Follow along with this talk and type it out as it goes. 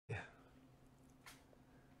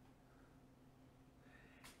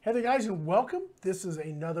Hey there guys, and welcome. This is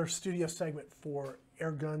another studio segment for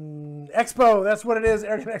Airgun Expo. That's what it is,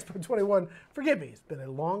 Airgun Expo 21. Forgive me, it's been a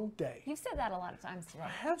long day. You've said that a lot of times today. I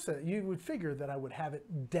have said it. You would figure that I would have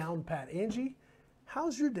it down pat. Angie,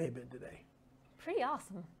 how's your day been today? Pretty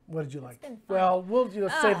awesome. What did you like? It's been fun. Well, we'll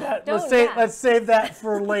save that. Let's save that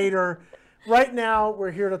for later. Right now, we're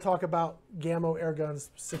here to talk about Gamo air guns,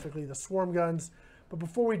 specifically the swarm guns. But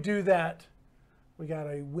before we do that, we got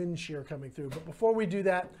a wind shear coming through. But before we do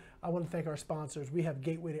that, I want to thank our sponsors. We have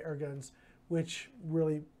Gateway to Airguns, which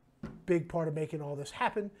really big part of making all this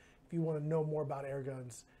happen. If you want to know more about air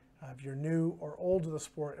guns, if you're new or old to the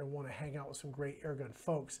sport and want to hang out with some great airgun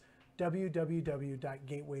folks,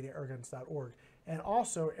 www.gatewaytoairguns.org. And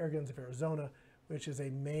also Airguns of Arizona, which is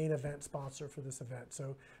a main event sponsor for this event.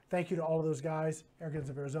 So thank you to all of those guys.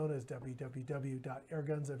 Airguns of Arizona is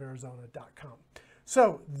www.airgunsofarizona.com.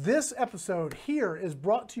 So this episode here is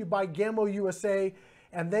brought to you by Gamo USA,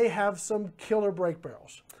 and they have some killer brake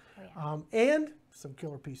barrels. Oh, yeah. And some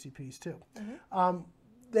killer PCPs too. Mm-hmm.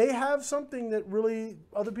 They have something that really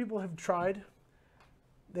other people have tried.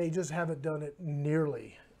 They just haven't done it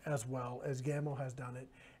nearly as well as Gamo has done it,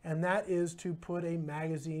 and that is to put a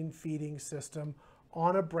magazine feeding system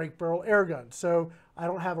on a brake barrel air gun. So I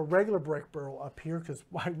don't have a regular brake barrel up here because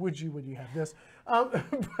why would you when you have this? But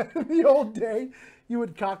in the old day, you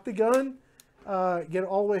would cock the gun, get it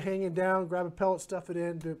all the way hanging down, grab a pellet, stuff it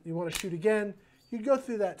in. You want to shoot again, you'd go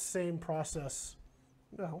through that same process,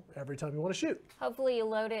 well, every time you want to shoot. Hopefully you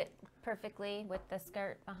load it perfectly with the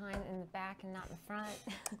skirt behind in the back and not in the front.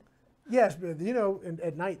 Yes, but you know,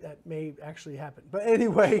 at night that may actually happen. But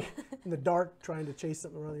anyway, in the dark, trying to chase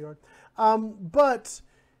something around the yard. But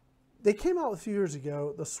they came out a few years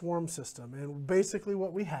ago, the Swarm system, and basically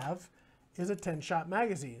what we have is a 10-shot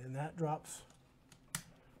magazine, and that drops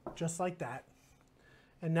just like that.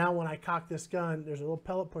 And now when I cock this gun, there's a little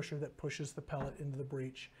pellet pusher that pushes the pellet into the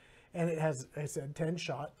breech, and it has, I said, 10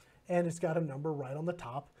 shot, and it's got a number right on the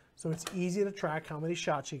top. So it's easy to track how many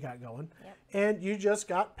shots you got going. Yep. And you just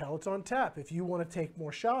got pellets on tap. If you want to take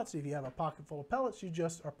more shots, if you have a pocket full of pellets, or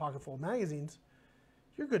a pocket full of magazines,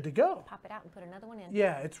 you're good to go. Pop it out and put another one in.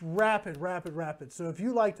 Yeah, it's rapid, rapid, rapid. So if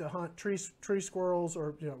you like to hunt tree squirrels,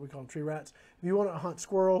 or we call them tree rats, if you want to hunt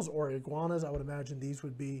squirrels or iguanas, I would imagine these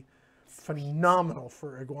would be phenomenal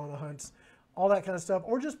for iguana hunts, all that kind of stuff.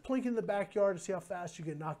 Or just plink in the backyard to see how fast you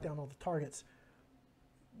can knock down all the targets.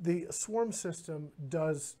 The Swarm system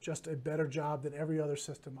does just a better job than every other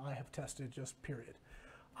system I have tested, just period.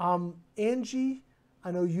 Angie, I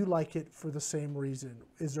know you like it for the same reason.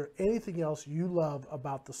 Is there anything else you love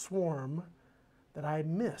about the Swarm that I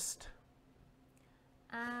missed?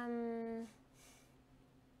 I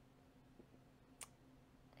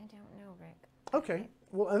don't know, Rick. Okay,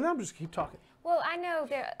 well, and I'm just keep talking. Well, I know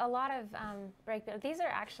there are a lot of brake barrels. These are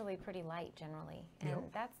actually pretty light generally,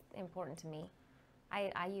 and that's important to me.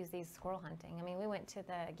 I use these squirrel hunting. I mean, we went to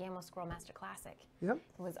the Gamo Squirrel Master Classic. Yep.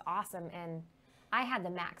 It was awesome, and I had the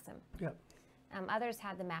Maxim. Yep. Others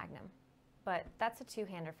had the Magnum, but that's a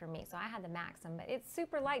two-hander for me, so I had the Maxim. But it's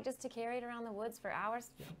super light just to carry it around the woods for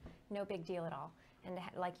hours. Yep. No big deal at all. And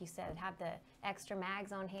like you said, have the extra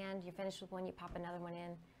mags on hand. You finish with one, you pop another one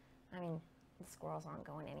in. I mean, the squirrels aren't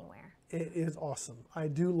going anywhere. It is awesome. I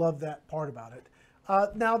do love that part about it.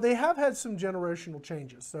 Now, they have had some generational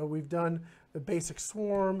changes. So we've done the basic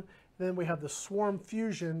Swarm, then we have the Swarm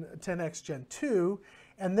Fusion 10X Gen 2,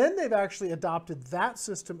 and then they've actually adopted that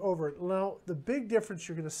system over. Now, the big difference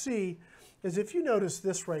you're going to see is if you notice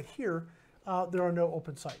this right here, there are no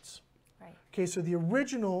open sights. Right. Okay, so the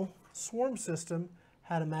original Swarm system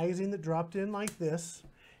had a magazine that dropped in like this,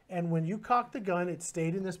 and when you cocked the gun, it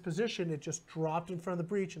stayed in this position. It just dropped in front of the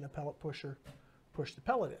breech, and the pellet pusher pushed the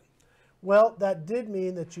pellet in. Well, that did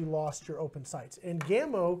mean that you lost your open sights. And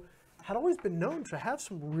Gamo had always been known to have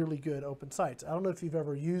some really good open sights. I don't know if you've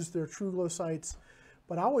ever used their True Glow sights,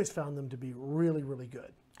 but I always found them to be really, really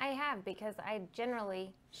good. I have, because I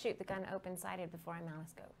generally shoot the gun open-sighted before I mount a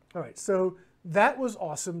scope. All right, so that was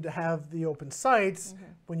awesome to have the open sights. Mm-hmm.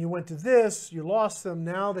 When you went to this, you lost them.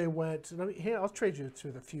 Now they went, here, I'll trade you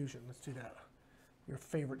to the Fusion. Let's do that. Your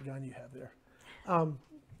favorite gun you have there.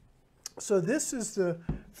 So this is the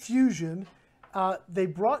Fusion. They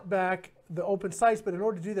brought back the open sights, but in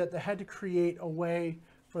order to do that, they had to create a way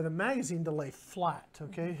for the magazine to lay flat.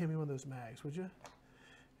 Okay, mm-hmm. Hand me one of those mags, would you?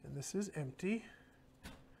 And this is empty.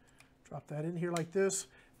 Drop that in here like this.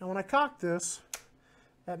 Now when I cock this,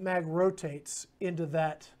 that mag rotates into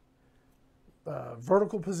that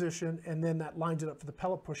vertical position, and then that lines it up for the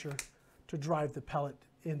pellet pusher to drive the pellet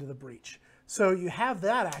into the breech. So you have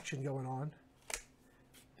that action going on.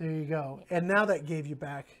 There you go. And now that gave you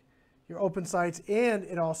back your open sights, and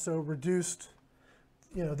it also reduced,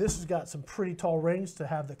 you know, this has got some pretty tall rings to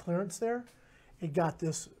have the clearance there. It got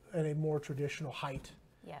this at a more traditional height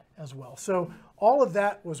as well. So all of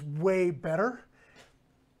that was way better.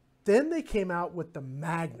 Then they came out with the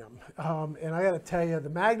Magnum. And I got to tell you, the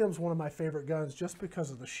Magnum's one of my favorite guns just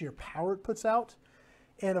because of the sheer power it puts out.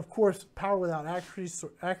 And of course, power without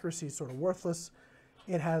accuracy is sort of worthless.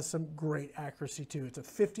 It has some great accuracy too. It's a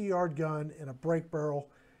 50-yard gun and a break barrel.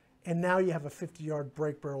 And now you have a 50-yard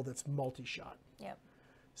break barrel that's multi-shot. Yep.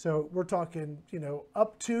 So we're talking, you know,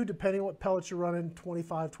 up to, depending on what pellets you're running,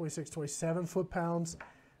 25, 26, 27 foot-pounds.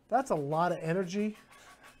 That's a lot of energy.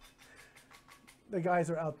 The guys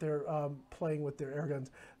are out there playing with their air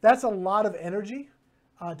guns. That's a lot of energy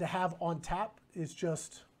to have on tap. Is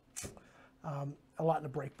just a lot in a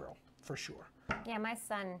break barrel, for sure. Yeah, my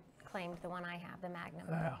son claimed the one I have, the Magnum.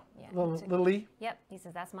 Yeah. Little E? Yep, he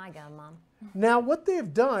says, that's my gun, Mom. Now, what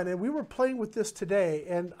they've done, and we were playing with this today,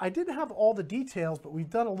 and I didn't have all the details, but we've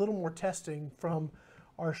done a little more testing from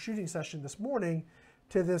our shooting session this morning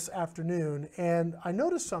to this afternoon, and I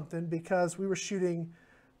noticed something because we were shooting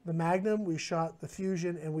the Magnum, we shot the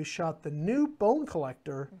Fusion, and we shot the new bone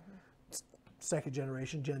collector, second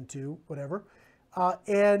generation, Gen 2, whatever.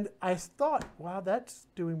 And I thought, wow, that's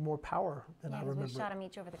doing more power than I remember. We shot them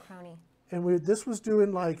each over the crony. And this was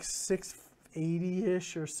doing like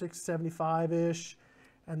 680-ish or 675-ish,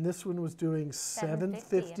 and this one was doing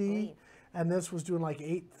 750, and this was doing like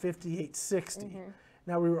 850, 860.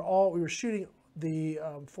 Now we were shooting the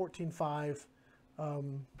 14.5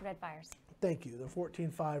 Red Fires. Thank you, the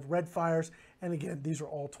 14.5 Red Fires, and again, these are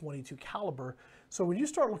all 22 caliber. So when you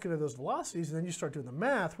start looking at those velocities, and then you start doing the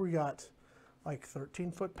math, we got like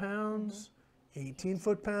 13 foot-pounds, 18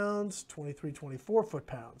 foot-pounds, 23, 24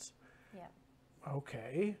 foot-pounds. Yeah.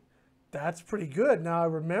 Okay, that's pretty good. Now I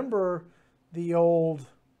remember the old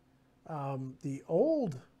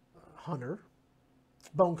Hunter,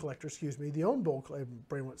 bone collector, excuse me, the old bone collector,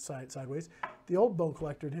 brain went sideways. The old bone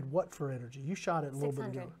collector did what for energy? You shot it a little bit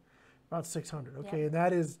ago. About 600, okay, and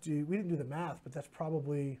that is, we didn't do the math, but that's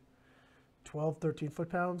probably 12, 13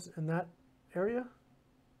 foot-pounds in that area?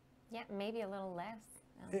 Yeah, maybe a little less.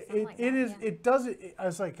 It does, I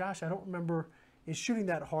was like, gosh, I don't remember it shooting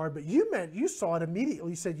that hard, but you saw it immediately.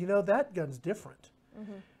 You said, you know, that gun's different.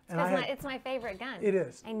 And it's my favorite gun. It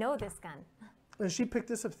is. I know this gun. And she picked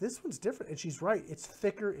this up. This one's different, and she's right. It's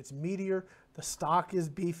thicker, it's meatier, the stock is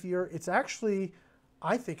beefier. It's actually,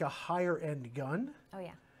 I think, a higher-end gun. Oh,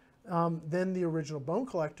 yeah. Than the original bone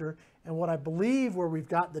collector. And what I believe where we've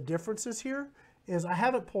got the differences here is I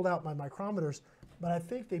haven't pulled out my micrometers, but I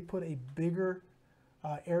think they put a bigger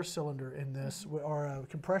air cylinder in this, or a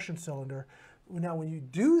compression cylinder. Now when you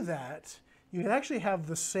do that, you can actually have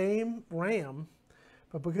the same RAM,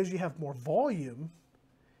 but because you have more volume,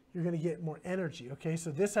 you're going to get more energy. Okay,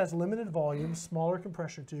 so this has limited volume, smaller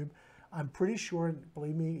compression tube. I'm pretty sure, and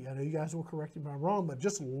believe me, I know you guys will correct me if I'm wrong, but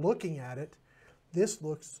just looking at it, this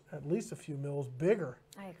looks at least a few mils bigger.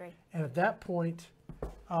 I agree. And at that point,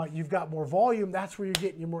 you've got more volume. That's where you're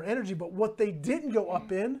getting your more energy. But what they didn't go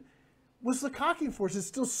up in was the cocking force. It's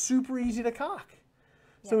still super easy to cock.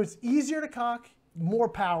 So it's easier to cock, more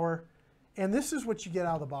power, and this is what you get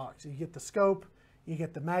out of the box. You get the scope, you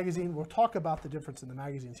get the magazine. We'll talk about the difference in the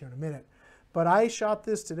magazines here in a minute. But I shot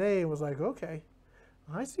this today and was like, okay,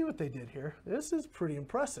 I see what they did here. This is pretty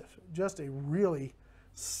impressive. Just a really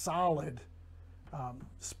solid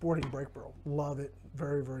sporting break barrel. Love it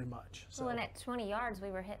very, very much. So, well, and at 20 yards,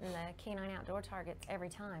 we were hitting the K9 outdoor targets every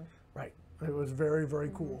time. Right. It was very,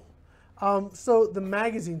 very cool. So the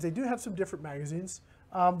magazines, they do have some different magazines.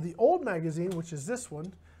 The old magazine, which is this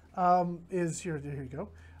one, is here. Here you go.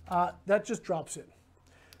 That just drops in.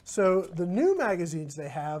 So the new magazines they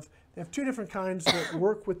have two different kinds that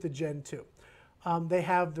work with the Gen 2. They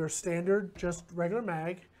have their standard, just regular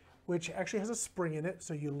mag, which actually has a spring in it.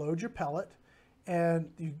 So you load your pellet, and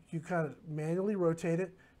you kind of manually rotate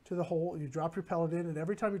it to the hole. You drop your pellet in, and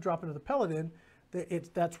every time you drop another pellet in,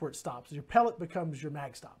 that's where it stops. Your pellet becomes your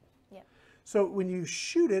mag stop. Yep. So when you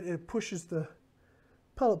shoot it, it pushes the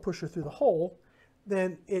pellet pusher through the hole,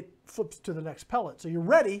 then it flips to the next pellet. So you're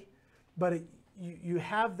ready, but you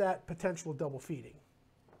have that potential double feeding.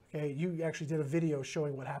 Okay, you actually did a video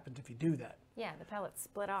showing what happens if you do that. Yeah, the pellets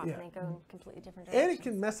split off and they go in completely different directions. And it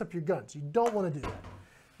can mess up your guns. You don't want to do that.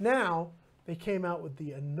 Now, they came out with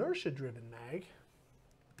the inertia-driven mag,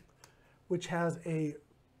 which has an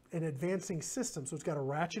advancing system. So it's got a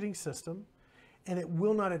ratcheting system, and it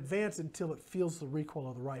will not advance until it feels the recoil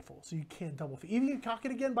of the rifle. So you can't double feed. Even if you cock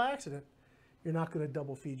it again by accident, you're not going to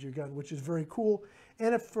double feed your gun, which is very cool.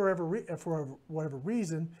 And if for whatever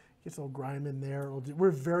reason Gets a little grime in there.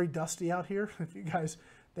 We're very dusty out here. If you guys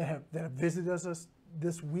that have visited us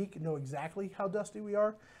this week know exactly how dusty we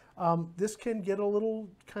are. This can get a little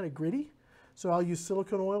kind of gritty. So I'll use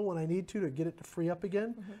silicone oil when I need to get it to free up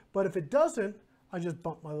again. But if it doesn't, I just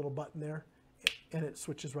bump my little button there and it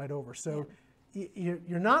switches right over. So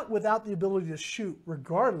you're not without the ability to shoot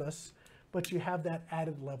regardless, but you have that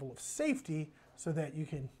added level of safety so that you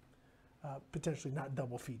can potentially not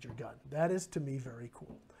double feed your gun. That is, to me, very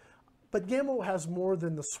cool. But Gamo has more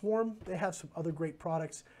than the Swarm. They have some other great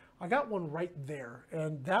products. I got one right there,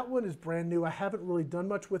 and that one is brand new. I haven't really done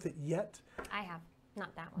much with it yet. I have,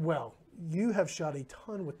 not that one. Well, you have shot a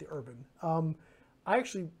ton with the Urban. I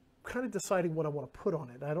actually kind of deciding what I want to put on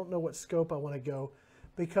it. I don't know what scope I want to go,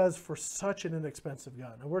 because for such an inexpensive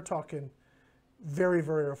gun, and we're talking very,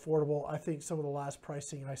 very affordable. I think some of the last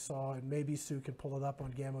pricing I saw, and maybe Sue can pull it up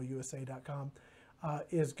on GamoUSA.com,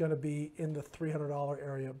 is going to be in the $300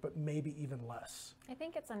 area, but maybe even less. I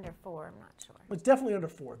think it's under 4, I'm not sure. It's definitely under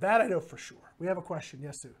 4. That I know for sure. We have a question.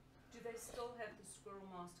 Yes, Sue? Do they still have the Squirrel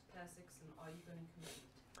Master Classics, and are you going to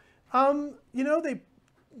compete? You know,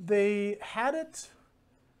 they had it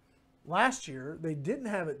last year. They didn't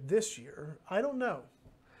have it this year. I don't know.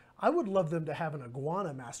 I would love them to have an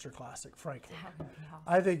Iguana Master Classic, frankly. That would be awesome.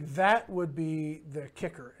 I think that would be the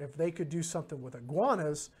kicker. If they could do something with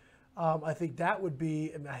iguanas, I think that would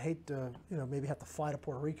be, and I hate to, maybe have to fly to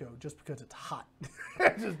Puerto Rico just because it's hot.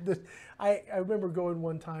 I remember going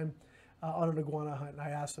one time on an iguana hunt, and I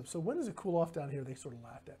asked them, so when does it cool off down here? They sort of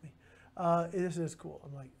laughed at me. This is cool.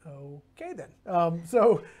 I'm like, okay then.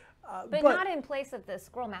 But not in place of the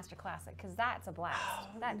Squirrel Master Classic, because that's a blast.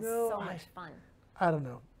 That's so much fun. I don't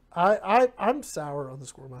know. I'm sour on the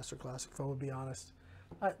Squirrel Master Classic, if I'm going to be honest.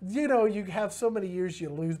 You have so many years you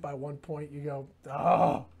lose by 1 point. You go,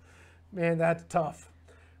 oh, man, that's tough.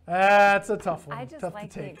 That's a tough one. I just tough like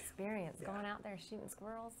to the take. experience, going out there shooting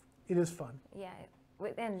squirrels. It is fun. Yeah,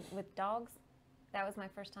 and with dogs, that was my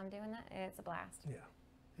first time doing that, and it's a blast. Yeah,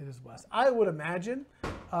 it is a blast. I would imagine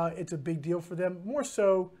it's a big deal for them, more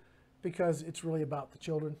so because it's really about the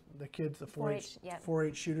children, the kids, the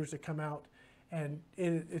 4-H shooters that come out. And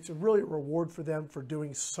it's a really reward for them for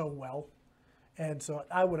doing so well. And so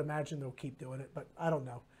I would imagine they'll keep doing it, but I don't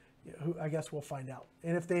know. I guess we'll find out.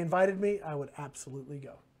 And if they invited me, I would absolutely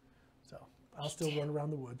go. So I'll still run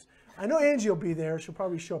around the woods. I know Angie will be there. She'll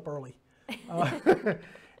probably show up early.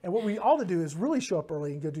 And what we ought to do is really show up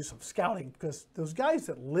early and go do some scouting, because those guys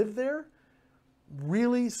that live there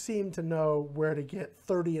really seem to know where to get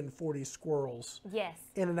 30 and 40 squirrels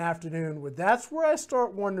in an afternoon. That's where I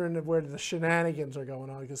start wondering where the shenanigans are going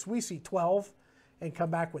on, because we see 12 and come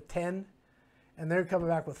back with 10, and they're coming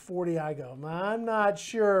back with 40. I go, I'm not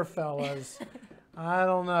sure, fellas. I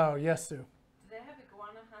don't know. Yes, Sue? Do they have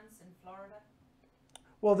iguana hunts in Florida?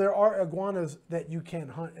 Well, there are iguanas that you can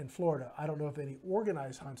hunt in Florida. I don't know if any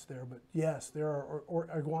organized hunts there, but yes, there are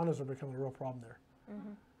iguanas are becoming a real problem there.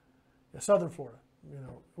 Yeah, Southern Florida.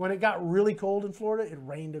 When it got really cold in Florida, it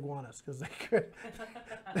rained iguanas because they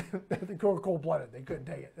were cold-blooded. They couldn't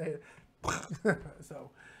take it.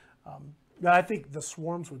 So, I think the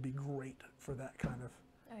swarms would be great for that kind of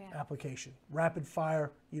application. Rapid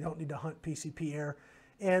fire. You don't need to hunt PCP air.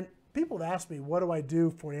 And people have asked me, what do I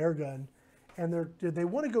do for an air gun? And they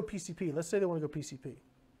want to go PCP. Let's say they want to go PCP.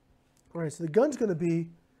 All right, so the gun's going to be,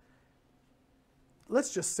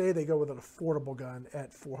 let's just say they go with an affordable gun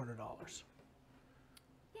at $400.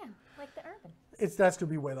 Yeah, like the Urban. That's going to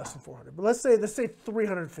be way less than $400. But let's say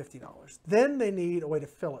 $350. Then they need a way to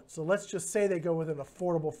fill it. So let's just say they go with an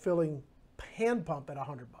affordable filling hand pump at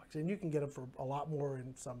 $100, and you can get them for a lot more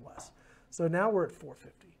and some less. So now we're at $450.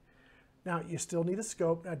 Now you still need a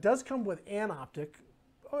scope. Now it does come with an optic.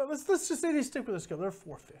 Let's just say they stick with a scope. They're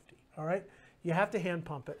 $450. All right. You have to hand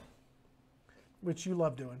pump it, which you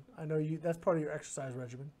love doing. I know you. That's part of your exercise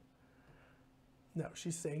regimen. No,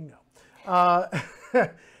 she's saying no.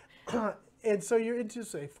 And so you're into,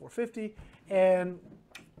 say, $450, and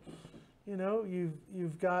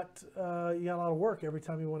you've got a lot of work every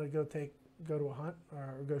time you want to go to a hunt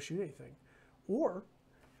or go shoot anything. Or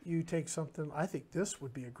you take something. I think this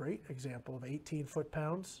would be a great example of 18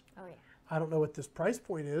 foot-pounds. Oh yeah. I don't know what this price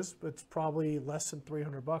point is, but it's probably less than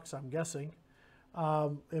 $300, I'm guessing.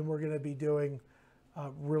 And we're going to be doing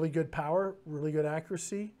really good power, really good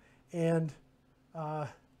accuracy, and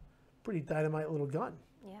pretty dynamite little gun.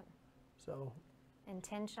 Yep. So. And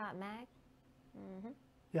 10-shot mag.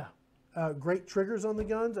 Yeah. Great triggers on the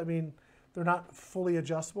guns. I mean, they're not fully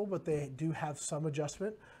adjustable, but they do have some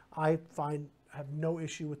adjustment. I have no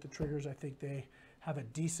issue with the triggers. I think they have a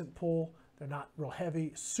decent pull. They're not real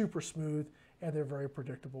heavy, super smooth, and they're very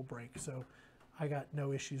predictable break. So I got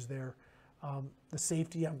no issues there. The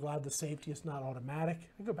safety, I'm glad the safety is not automatic.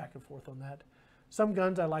 I go back and forth on that. Some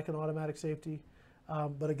guns I like an automatic safety,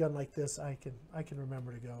 but a gun like this I can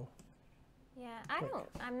remember to go. Yeah,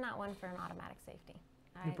 I'm not one for an automatic safety.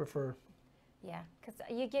 You prefer? Yeah, because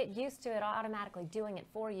you get used to it automatically doing it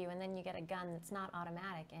for you, and then you get a gun that's not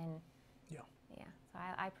automatic, and yeah, so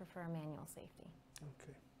I prefer manual safety.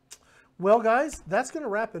 Okay. Well, guys, that's going to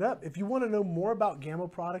wrap it up. If you want to know more about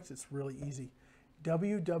Gamo products, it's really easy.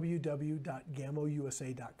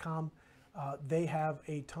 www.gamousa.com. They have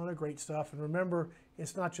a ton of great stuff. And remember,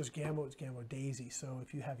 it's not just Gamo, it's Gamo Daisy. So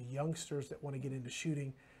if you have youngsters that want to get into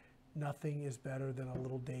shooting, nothing is better than a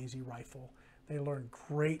little Daisy rifle. They learn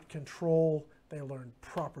great control. They learn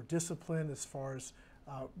proper discipline as far as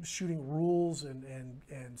shooting rules and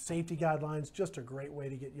safety guidelines. Just a great way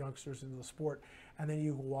to get youngsters into the sport. And then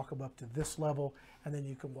you can walk them up to this level, and then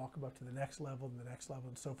you can walk them up to the next level and the next level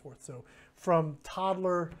and so forth. So from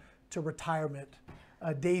toddler to retirement,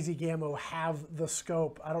 Daisy Gamo have the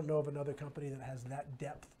scope. I don't know of another company that has that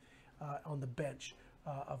depth on the bench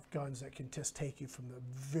of guns that can just take you from the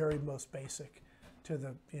very most basic to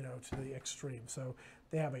the to the extreme. So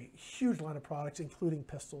they have a huge line of products, including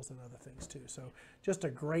pistols and other things too. So just a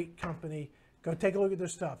great company. Go take a look at their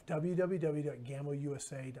stuff.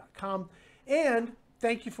 www.gamousa.com. And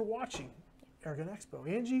thank you for watching Airgun Expo.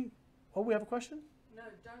 Angie, oh, we have a question? No,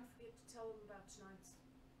 don't forget to tell them about tonight's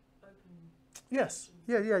open. Yes.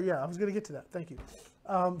 Yeah. I was going to get to that. Thank you.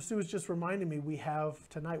 Sue was just reminding me we have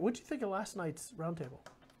tonight. What did you think of last night's roundtable?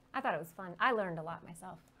 I thought it was fun. I learned a lot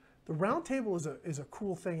myself. The roundtable is a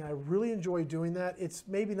cool thing. I really enjoy doing that. It's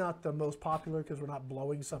maybe not the most popular because we're not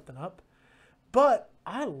blowing something up, but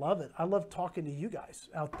I love it. I love talking to you guys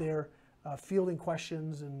out there, fielding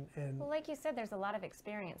questions and. Well, like you said, there's a lot of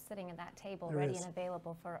experience sitting at that table, There ready is. and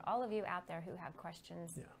available for all of you out there who have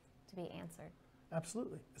questions to be answered.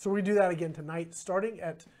 Absolutely. So we do that again tonight, starting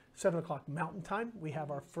at 7 o'clock Mountain Time. We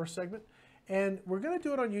have our first segment, and we're going to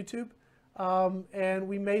do it on YouTube. And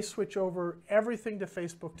we may switch over everything to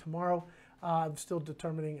Facebook tomorrow. I'm still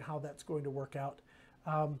determining how that's going to work out.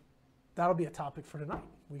 That'll be a topic for tonight.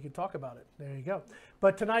 We can talk about it. There you go.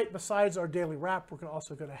 But tonight, besides our daily wrap, we're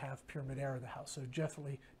also going to have Pyramid Air in the house. So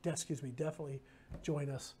definitely join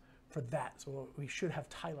us for that. So we should have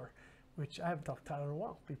Tyler, which I haven't talked to Tyler in a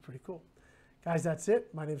while. Be pretty cool. Guys, that's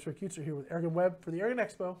it. My name is Rick Utzer here with AirgunWeb for the Airgun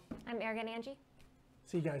Expo. I'm Airgun Angie.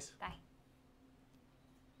 See you guys. Bye.